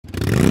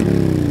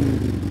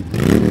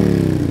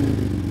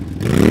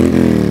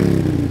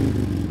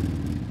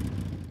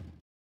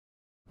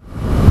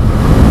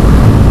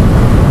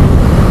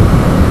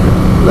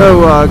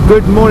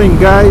Good morning,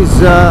 guys.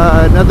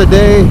 Another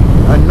day,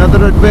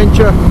 another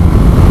adventure.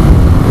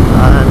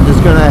 I'm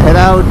just gonna head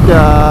out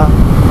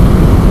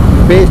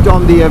based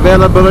on the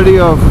availability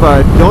of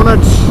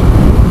donuts.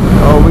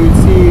 We'll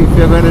see if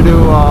we're going to do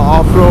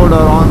off-road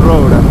or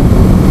on-road.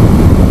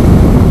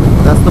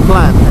 That's the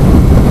plan.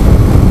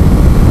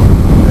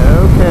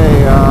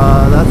 Okay,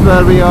 that's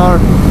where we are.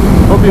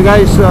 Hope you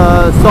guys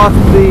saw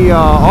the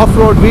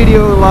off-road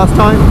video last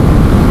time.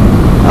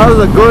 That was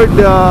a good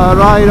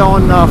ride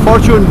on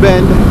Fortune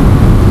Bend.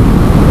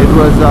 It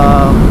was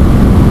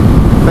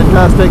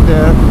fantastic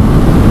there.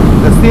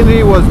 The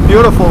scenery was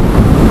beautiful,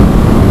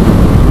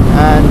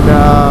 and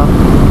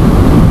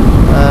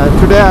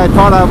today I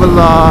thought I will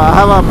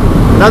have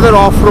another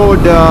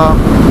off-road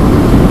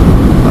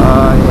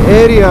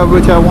area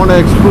which I want to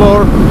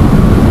explore.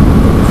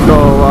 So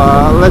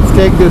let's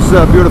take this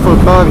beautiful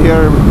curve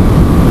here.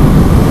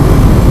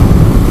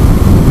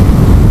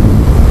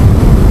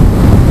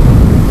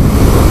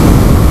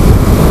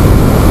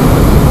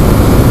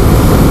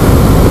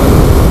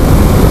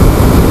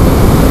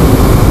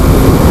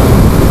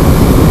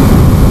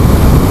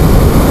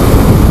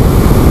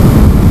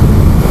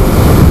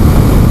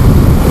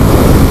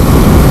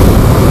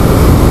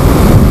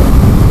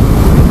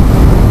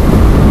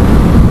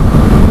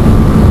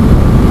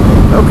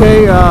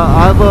 Okay,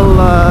 I will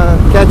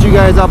catch you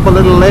guys up a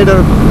little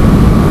later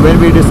when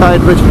we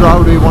decide which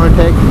route we want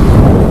to take.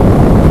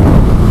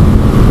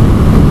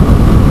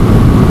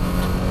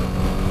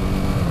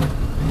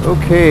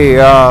 Okay,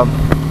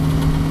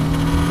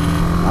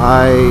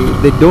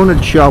 the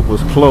donut shop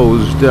was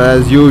closed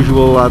as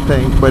usual, I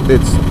think, but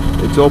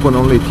it's open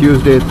only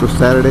Tuesday through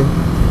Saturday.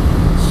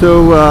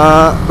 So,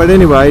 but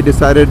anyway, I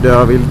decided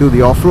we'll do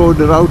the off-road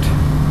route.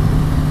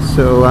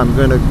 So I'm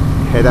going to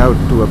head out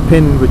to a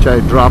pin which I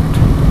dropped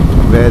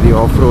where the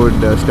off-road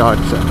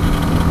starts.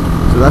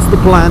 So that's the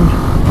plan.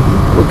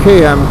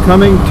 Okay, I'm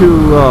coming to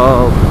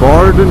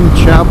Barton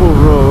Chapel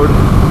Road,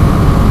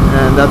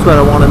 and that's where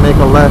I want to make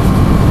a left.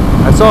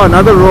 I saw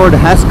another road,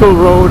 Haskell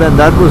Road, and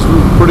that was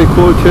pretty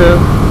cool too.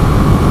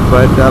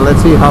 But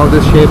let's see how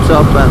this shapes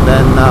up, and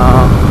then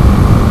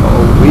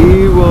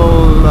we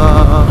will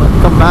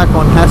come back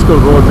on Haskell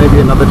Road maybe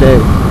another day.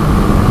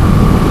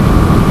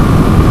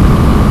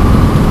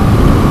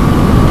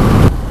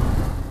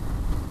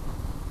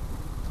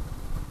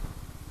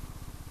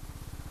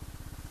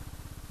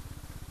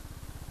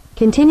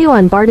 Continue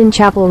on Barton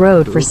Chapel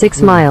Road for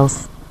 6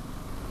 miles.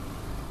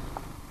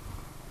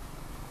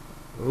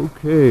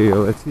 Okay,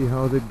 let's see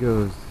how that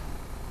goes.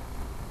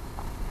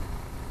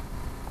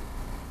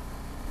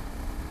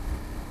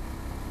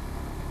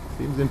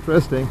 Seems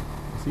interesting.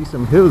 I see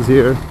some hills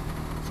here,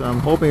 so I'm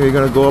hoping we're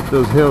going to go up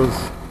those hills.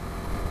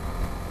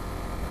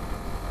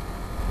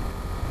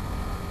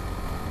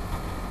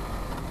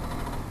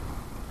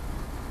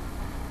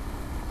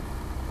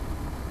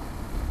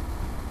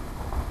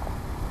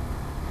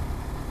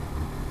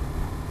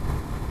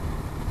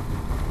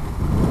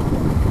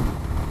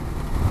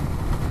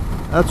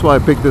 That's why I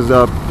picked this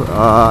up.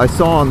 I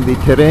saw on the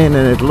terrain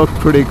and it looked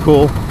pretty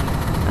cool,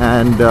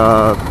 and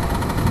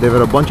there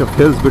were a bunch of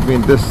hills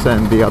between this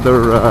and the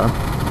other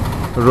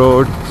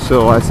road,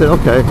 so I said,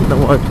 okay, you know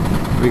what,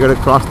 we got to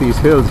cross these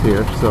hills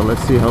here, so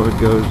let's see how it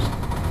goes.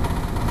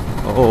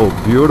 Oh,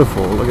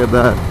 beautiful, look at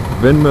that,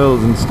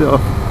 windmills and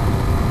stuff.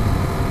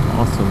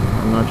 Awesome.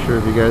 I'm not sure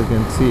if you guys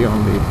can see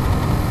on the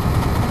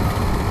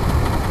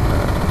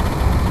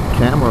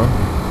camera.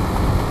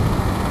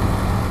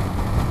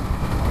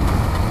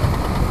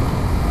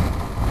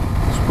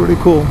 Pretty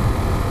cool.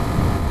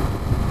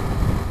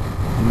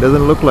 It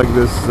doesn't look like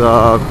this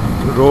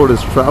road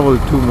has traveled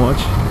too much.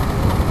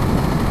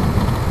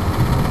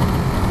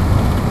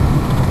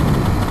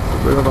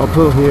 A bit of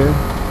uphill here.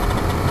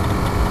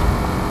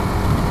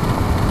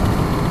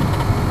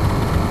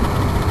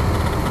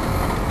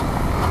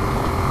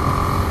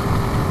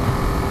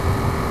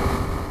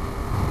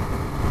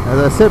 As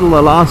I said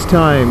the last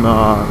time,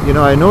 you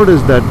know, I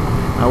noticed that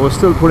I was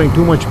still putting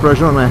too much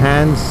pressure on my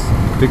hands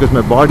because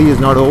my body is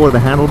not over the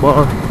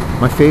handlebar,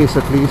 my face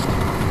at least.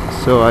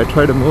 So I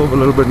try to move a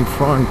little bit in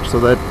front so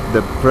that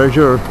the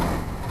pressure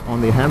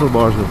on the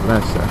handlebars is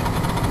less.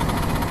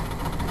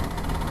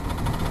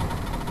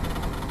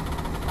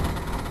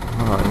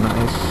 Oh,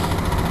 nice.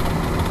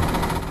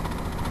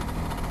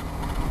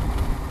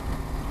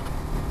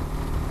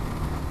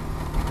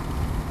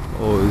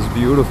 Oh, it's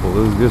beautiful.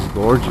 This is just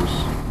gorgeous.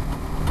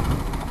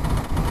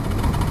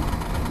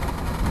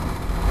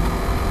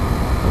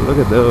 Look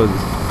at those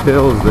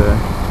hills there.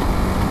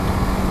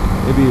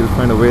 Maybe you'll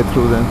find a way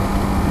through them.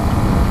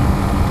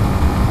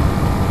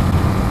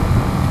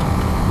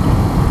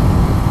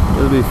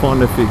 It'll be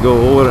fun if we go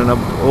over and up,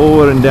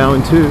 over and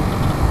down too.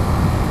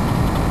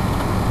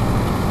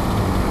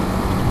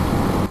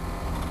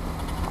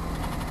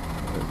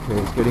 Okay,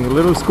 it's getting a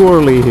little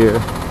squirrely here.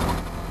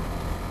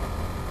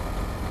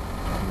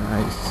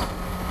 Nice.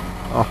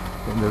 Oh,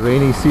 in the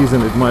rainy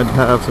season it might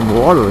have some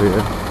water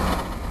here.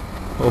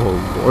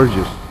 Oh,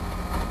 gorgeous.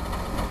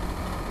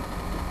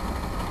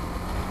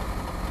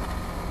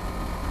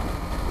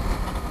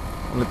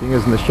 Only thing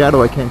is, in the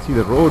shadow I can't see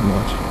the road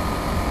much.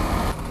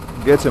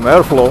 Get some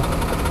airflow.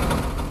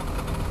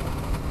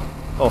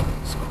 Oh,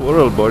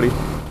 squirrel, buddy.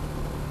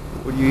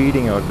 What are you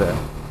eating out there?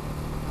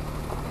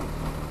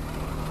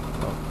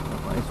 Oh,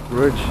 a nice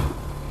bridge.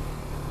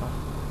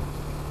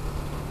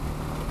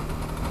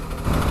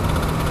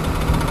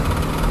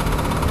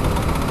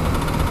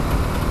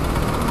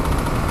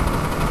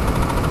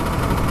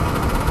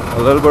 A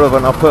little bit of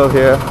an uphill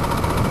here.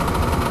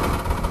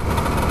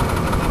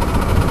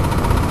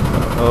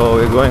 Oh,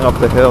 we're going up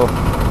the hill.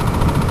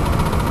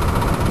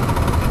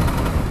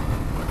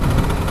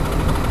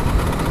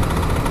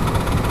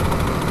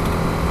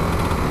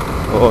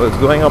 Oh, it's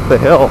going up the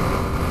hill.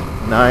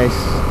 Nice.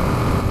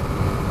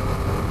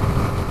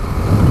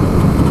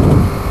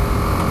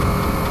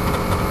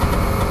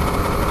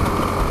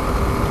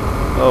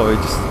 Oh, we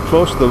just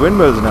close to the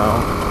windmills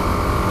now.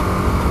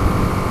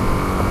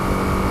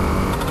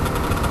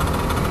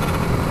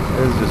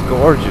 It's just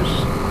gorgeous.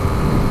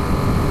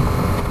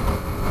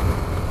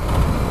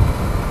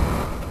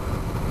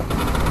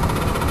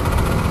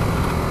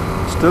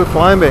 Still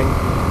climbing.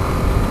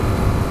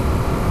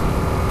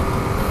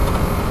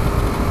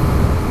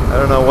 I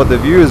don't know what the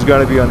view is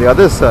going to be on the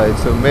other side,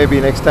 so maybe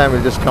next time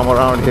we'll just come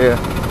around here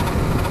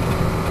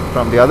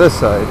from the other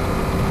side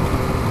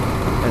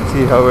and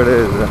see how it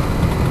is.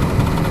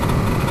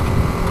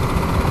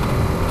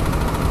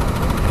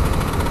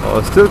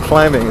 Oh, still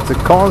climbing. It's a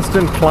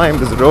constant climb.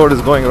 This road is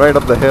going right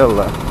up the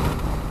hill.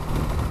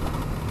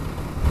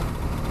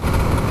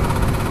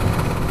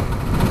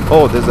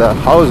 Oh, there's a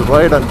house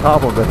right on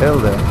top of the hill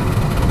there.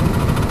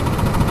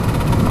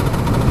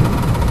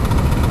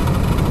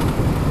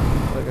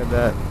 Look at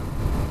that.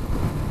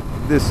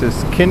 This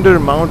is Kinder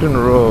Mountain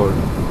Road.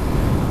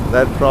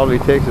 That probably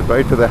takes it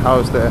right to the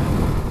house there.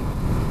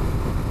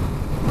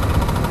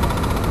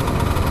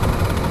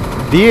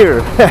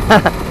 Deer.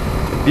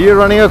 Deer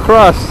running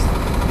across.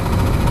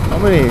 How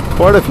many?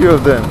 Quite a few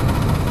of them.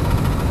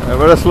 I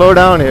better slow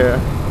down here.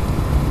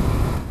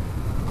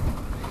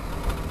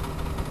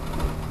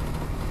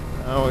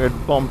 Now we get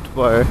bumped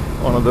by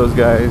one of those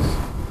guys.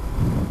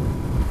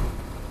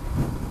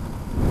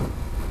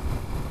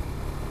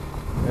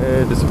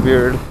 It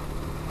disappeared.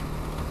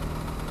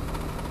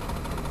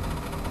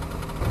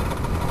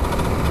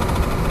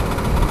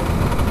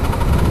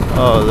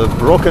 Oh, the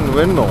broken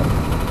windmill.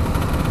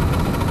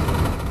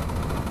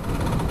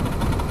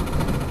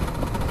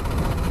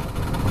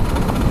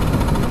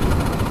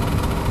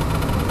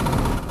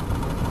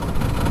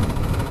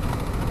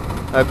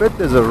 I bet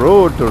there's a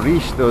road to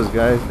reach those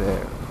guys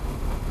there.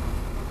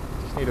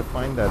 Just need to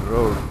find that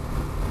road.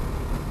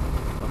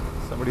 Oh,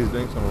 somebody's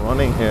doing some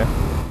running here.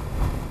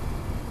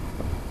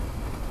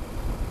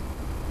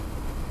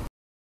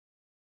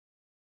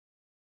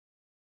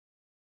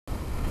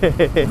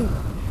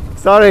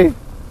 Sorry.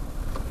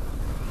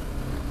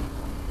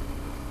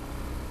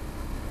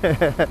 He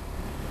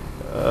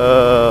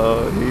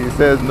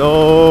says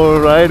no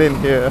right in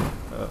here.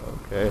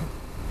 Okay. I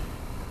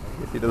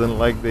guess he doesn't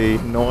like the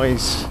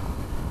noise.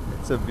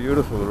 It's a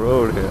beautiful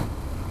road here.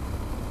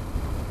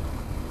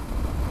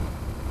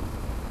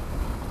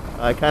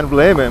 I can't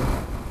blame him.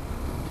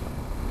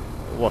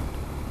 What?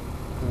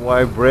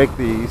 Why break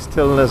the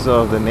stillness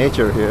of the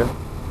nature here?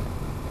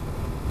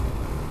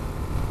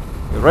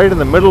 You're right in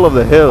the middle of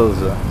the hills,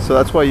 so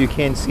that's why you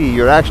can't see.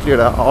 You're actually at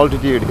an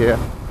altitude here.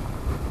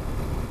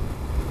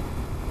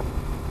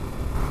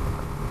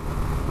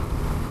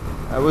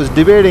 I was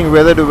debating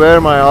whether to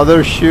wear my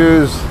other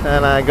shoes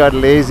and I got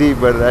lazy,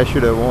 but I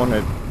should have worn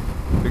it.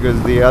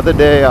 Because the other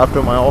day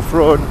after my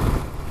off-road,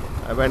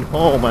 I went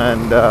home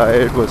and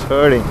it was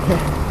hurting.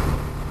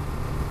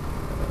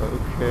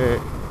 Okay.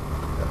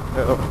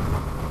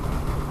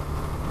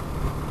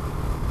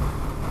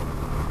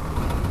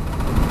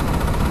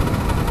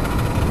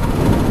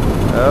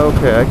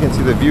 Okay, I can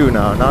see the view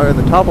now. Now we're at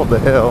the top of the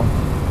hill.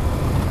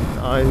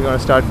 Now he's going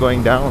to start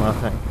going down, I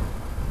think.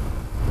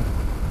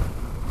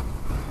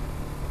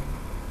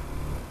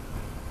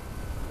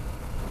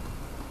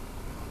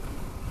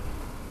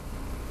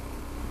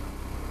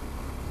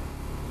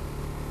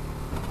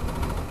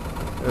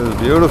 It's a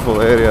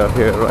beautiful area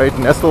here, right?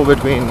 Nestled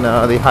between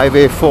the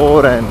Highway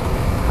 4 and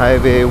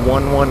Highway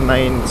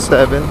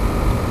 1197.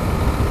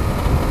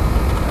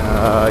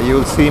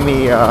 You'll see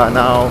me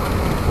now.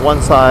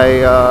 Once I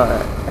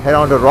head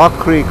on to Rock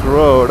Creek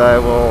Road, I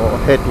will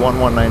hit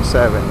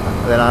 1197.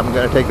 Then I'm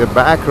going to take the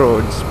back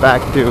roads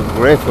back to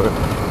Grayford.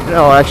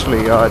 No,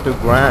 actually, to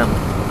Graham.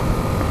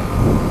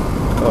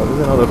 Oh,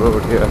 there's another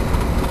road here.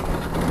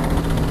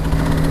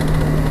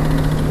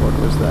 What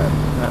was that?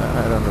 I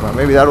don't remember.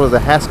 Maybe that was the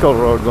Haskell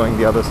Road going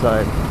the other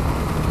side.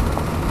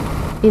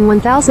 In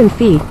 1,000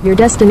 feet, your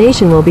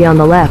destination will be on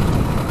the left.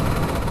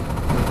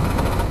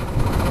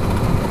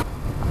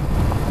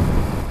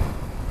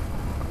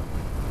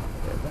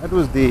 That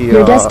was the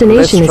your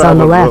destination is on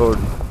the left. Road.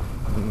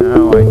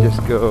 Now I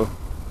just go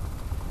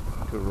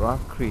to Rock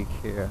Creek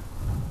here.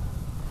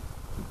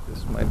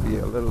 This might be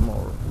a little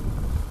more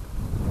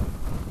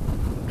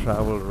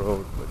travel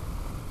road, but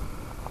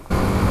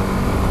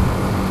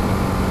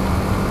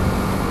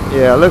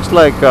Yeah, looks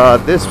like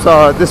this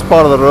part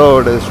of the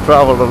road is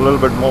traveled a little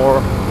bit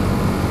more.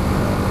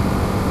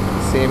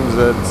 Seems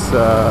its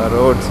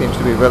road seems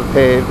to be well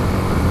paved.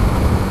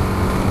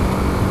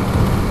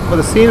 But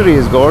the scenery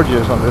is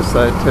gorgeous on this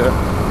side too.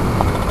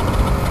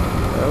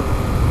 Yep.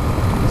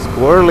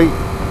 Squirrely.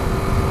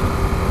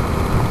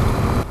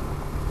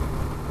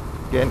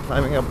 Again,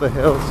 climbing up the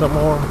hill some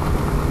more.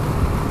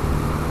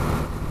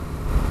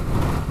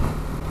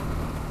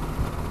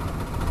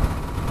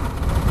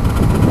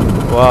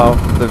 Wow,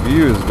 the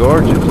view is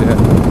gorgeous, yeah.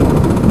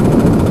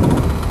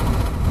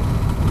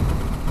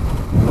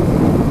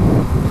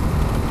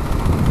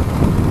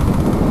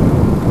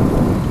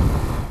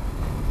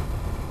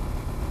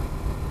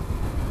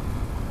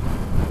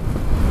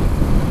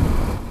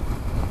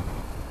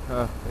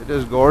 It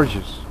is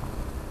gorgeous.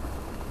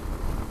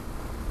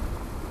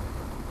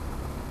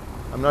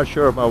 I'm not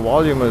sure if my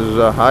volume is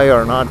high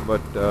or not,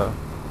 but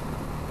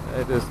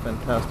it is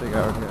fantastic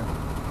out here.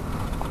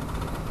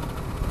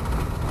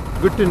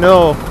 Good to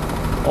know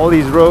all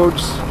these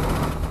roads.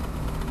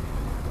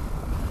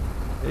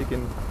 You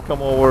can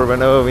come over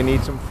whenever we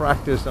need some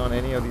practice on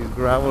any of these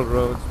gravel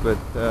roads, but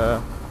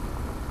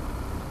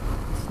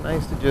it's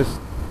nice to just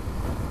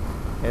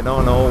head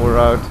on over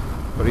out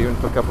for even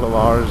for a couple of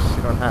hours.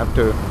 You don't have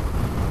to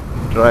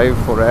drive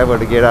forever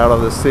to get out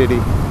of the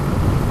city.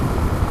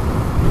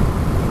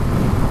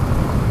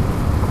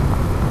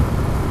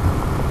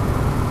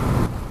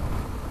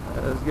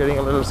 It's getting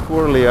a little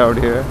squirrely out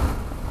here.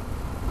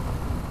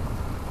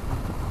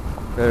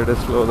 Better to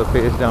slow the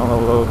pace down a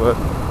little bit.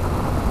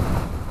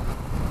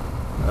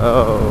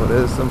 Oh,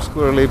 there's some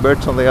squirrely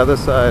bits on the other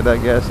side. I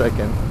guess I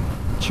can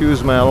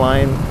choose my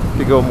line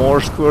to go more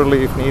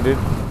squirrely if needed.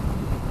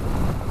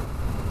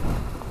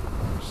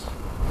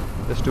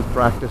 Just to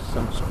practice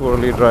some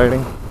squirrely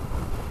riding.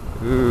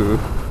 Ooh.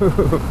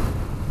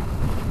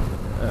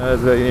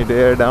 So you need to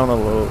air down a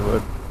little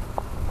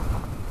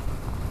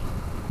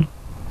bit.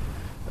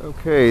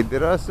 Okay,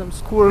 there are some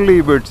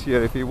squirrely birds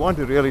here if you want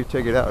to really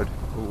check it out.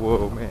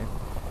 Whoa, man.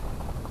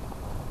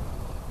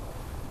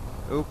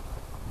 Oh.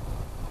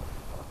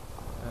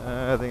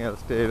 I think I'll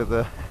stay to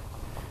the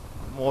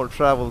more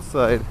travel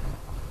side.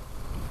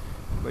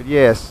 But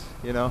yes,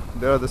 you know,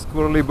 there are the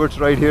squirrely birds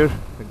right here.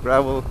 The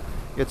gravel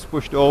gets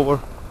pushed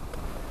over.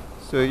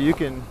 So you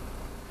can,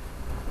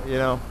 you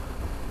know,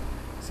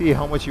 see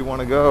how much you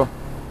want to go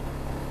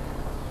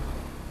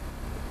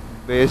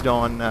based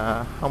on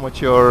how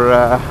much your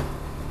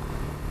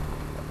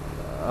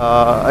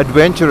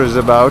adventure is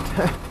about.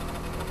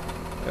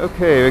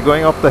 Okay, we're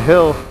going up the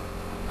hill.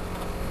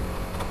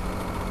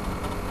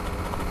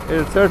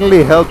 It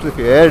certainly helps if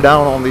you air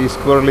down on these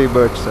squirrely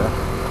birds.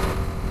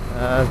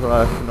 That's what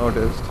I've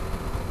noticed.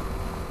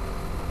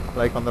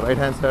 Like on the right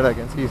hand side I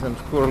can see some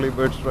squirrely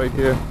birds right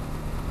here.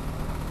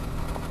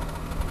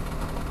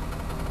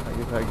 I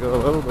guess I go a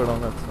little bit on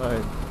that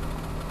side.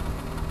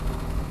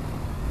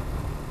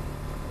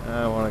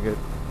 I don't want to get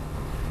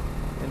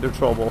into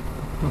trouble.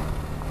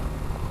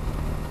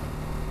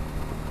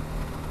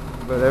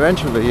 But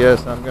eventually,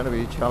 yes, I'm going to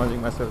be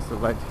challenging myself to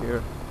ride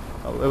here.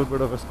 A little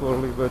bit of a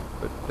squirrely bit,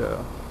 but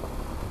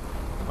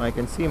I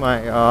can see my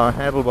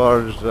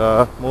handlebars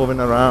moving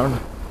around,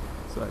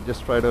 so I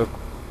just try to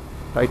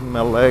tighten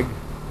my leg.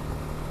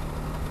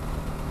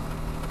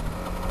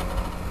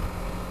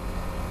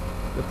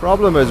 The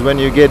problem is when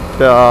you get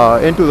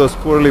into those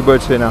squirrely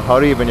bits in a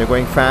hurry, when you're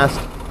going fast,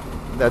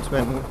 that's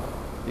when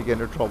you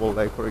get into trouble.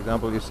 Like for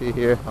example, you see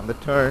here on the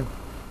turn,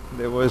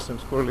 there was some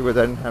squirrely bits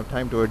I didn't have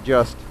time to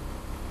adjust.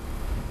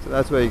 So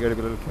that's where you got to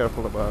be a little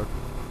careful about,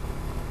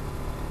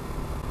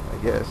 I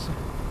guess.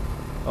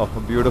 Oh,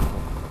 beautiful.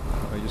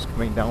 We're just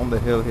coming down the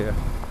hill here.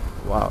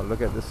 Wow,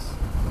 look at this.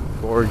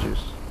 Gorgeous.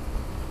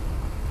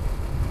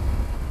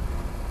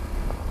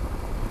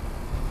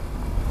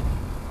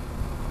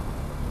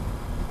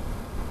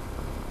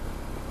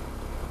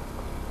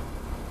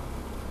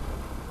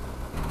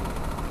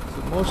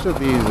 So most of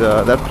these,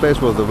 that place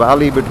was the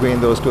valley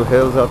between those two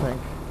hills, I think.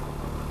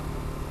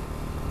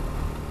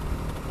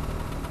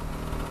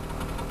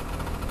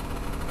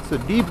 So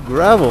deep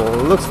gravel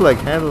looks like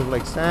handles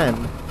like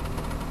sand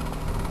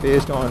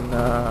based on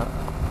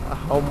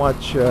how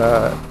much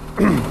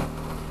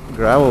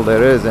gravel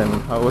there is and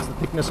what's the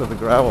thickness of the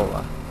gravel.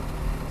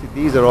 See,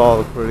 these are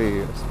all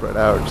pretty spread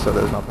out, so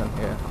there's nothing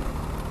here.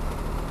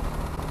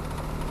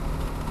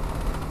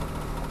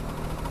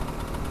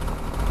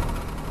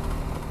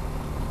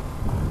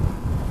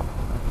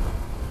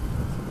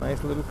 It's a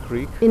nice little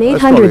creek. In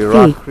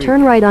 800 feet,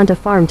 turn right onto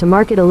Farm to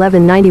Market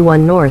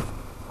 1191 North.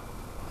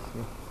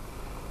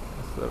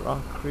 The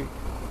Rock Creek.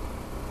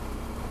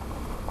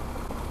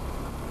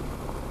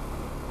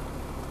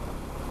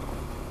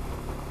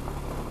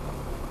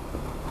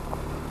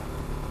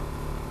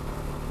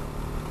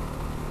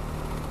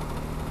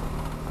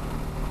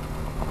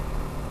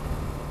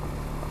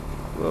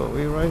 Well,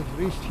 we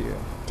reached here.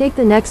 Take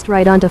the next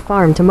right onto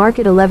Farm to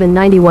Market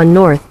 1191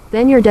 North,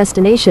 then your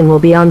destination will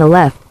be on the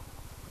left.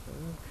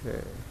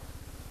 Okay.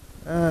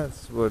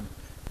 That's what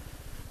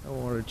I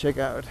wanted to check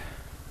out.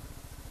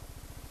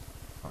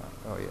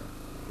 Oh yeah.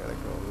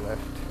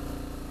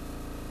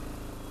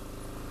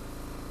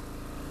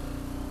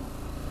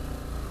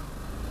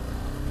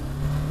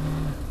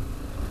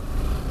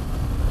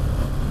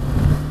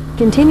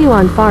 Continue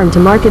on farm to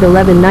market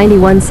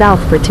 1191 south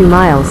for 2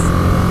 miles.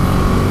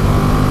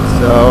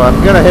 So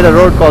I'm gonna hit a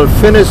road called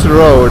Finnis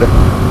Road.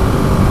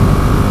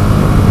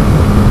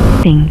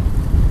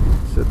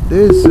 So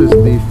this is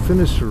the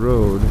Finnis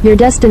Road. Your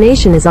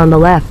destination is on the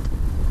left.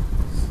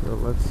 So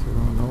let's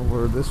know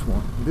where this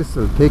one. This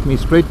will take me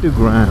straight to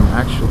Graham,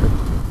 actually.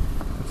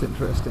 That's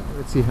interesting.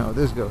 Let's see how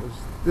this goes.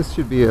 This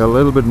should be a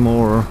little bit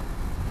more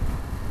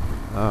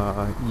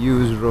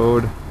used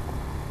road,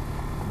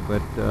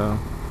 but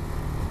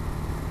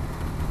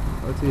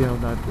let's see how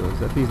that goes.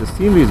 At least the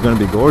scenery is going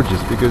to be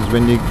gorgeous, because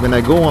when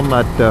I go on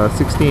that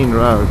 16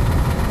 route,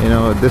 you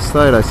know, this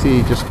side I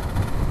see just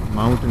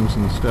mountains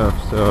and stuff.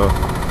 So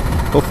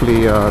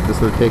hopefully this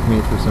will take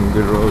me through some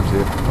good roads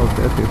here. How's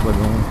that people are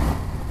going?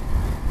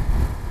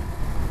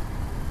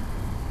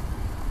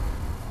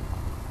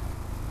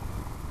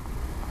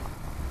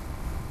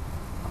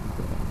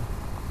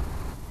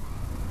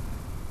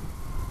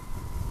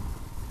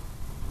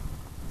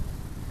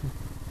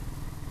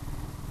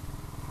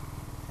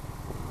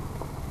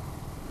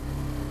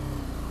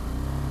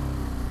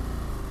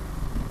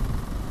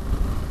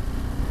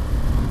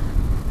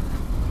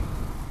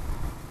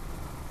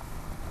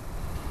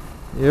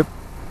 Yep.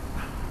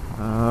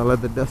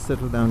 Let the dust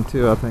settle down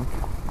too, I think.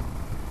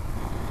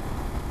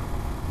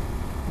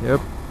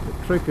 Yep. The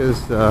trick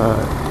is the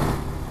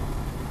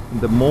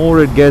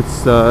more it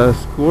gets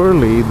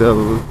squirrely,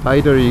 the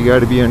tighter you got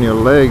to be on your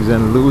legs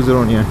and looser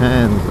on your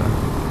hands.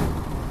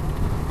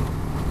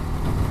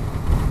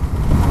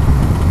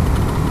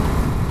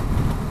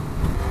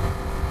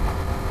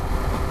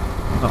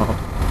 Oh,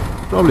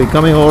 probably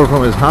coming over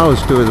from his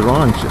house to his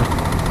ranch.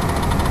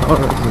 Or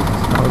this is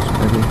his house,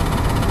 maybe.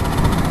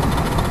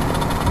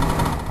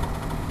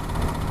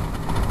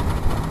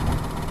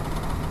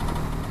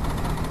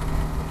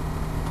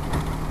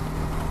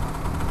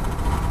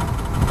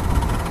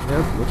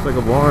 Yep, looks like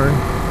a barn.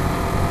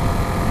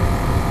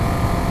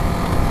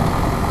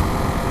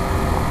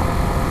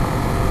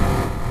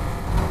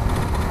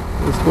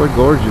 It's quite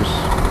gorgeous.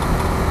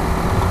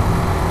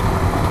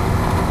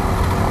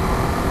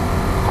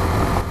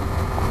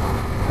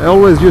 I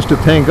always used to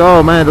think,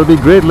 oh man, it'll be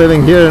great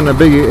living here in a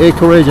big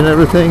acreage and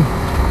everything.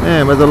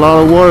 Man, but it's a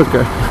lot of work.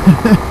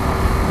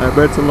 I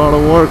bet it's a lot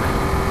of work.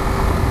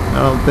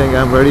 I don't think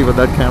I'm ready for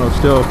that kind of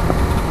stuff.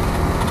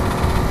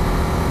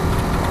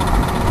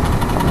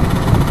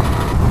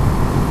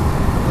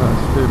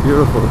 Very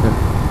beautiful here.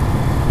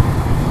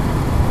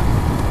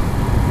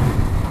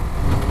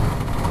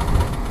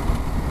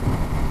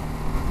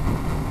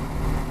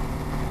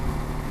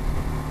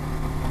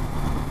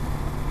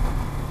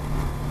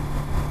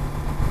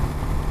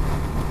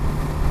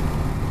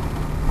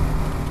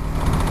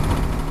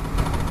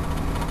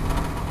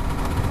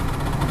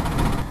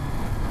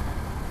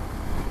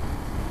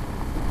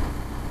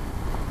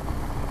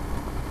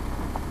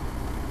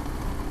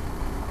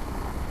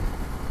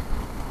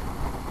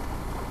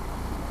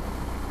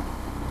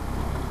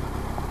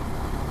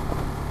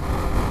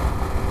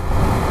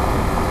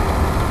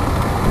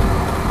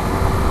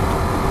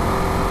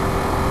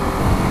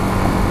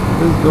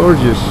 This is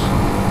gorgeous.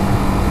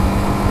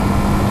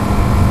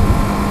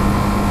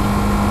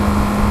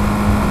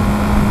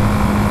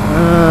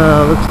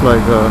 Looks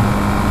like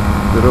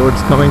the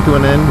road's coming to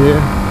an end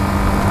here.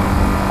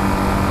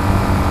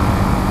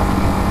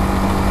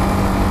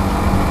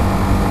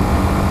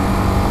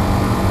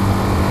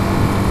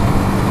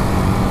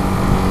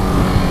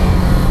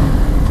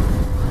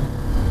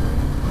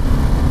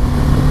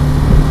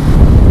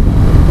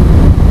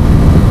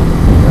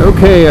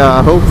 Okay,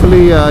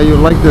 hopefully you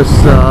like this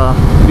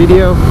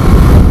video. I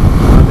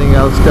think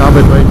I'll stop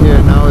it right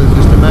here. Now it's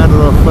just a matter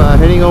of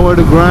heading over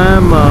to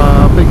Graham,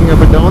 picking up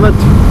a donut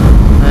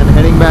and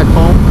heading back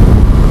home.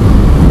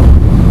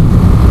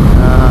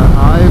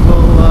 I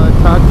will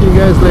talk to you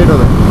guys later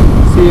then.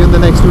 See you in the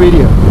next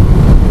video.